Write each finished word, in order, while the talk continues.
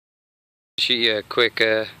Shoot you a quick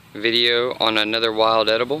video on another wild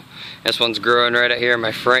edible. This one's growing right out here in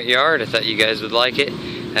my front yard. I thought you guys would like it.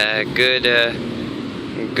 Good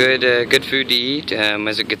food to eat.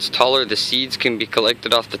 As it gets taller, the seeds can be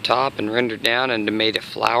collected off the top and rendered down and made a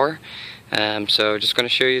flour. So just going to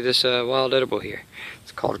show you this wild edible here.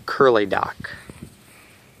 It's called curly dock.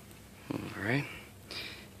 Alright,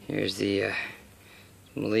 here's the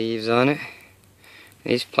some leaves on it.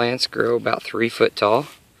 These plants grow about 3 foot tall.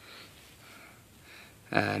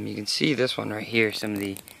 You can see this one right here, some of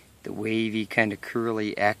the wavy kind of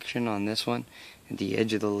curly action on this one at the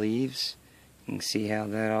edge of the leaves. You can see how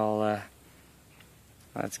that all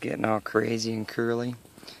that's getting all crazy and curly.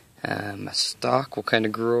 A stalk will kind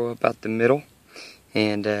of grow about the middle,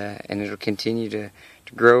 and it'll continue to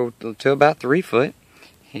grow to about 3 foot,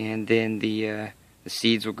 and then the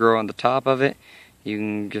seeds will grow on the top of it. You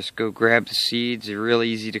can just go grab the seeds. They're really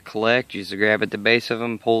easy to collect. You just grab at the base of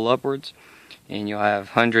them, pull upwards, and you'll have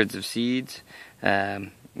hundreds of seeds.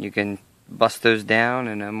 You can bust those down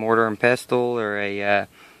in a mortar and pestle or a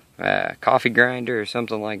coffee grinder or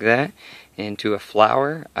something like that into a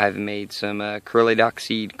flour. I've made some curly dock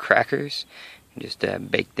seed crackers. Just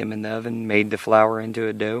baked them in the oven, made the flour into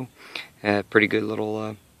a dough. Pretty good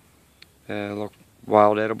little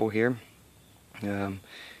wild edible here.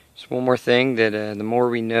 Just one more thing, that the more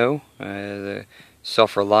we know, the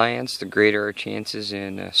self-reliance, the greater our chances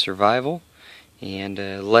in survival, and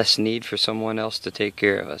less need for someone else to take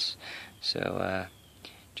care of us. So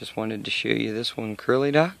just wanted to show you this one,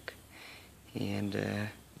 curly dock, and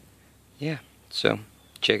yeah, so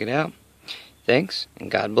check it out. Thanks,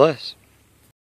 and God bless.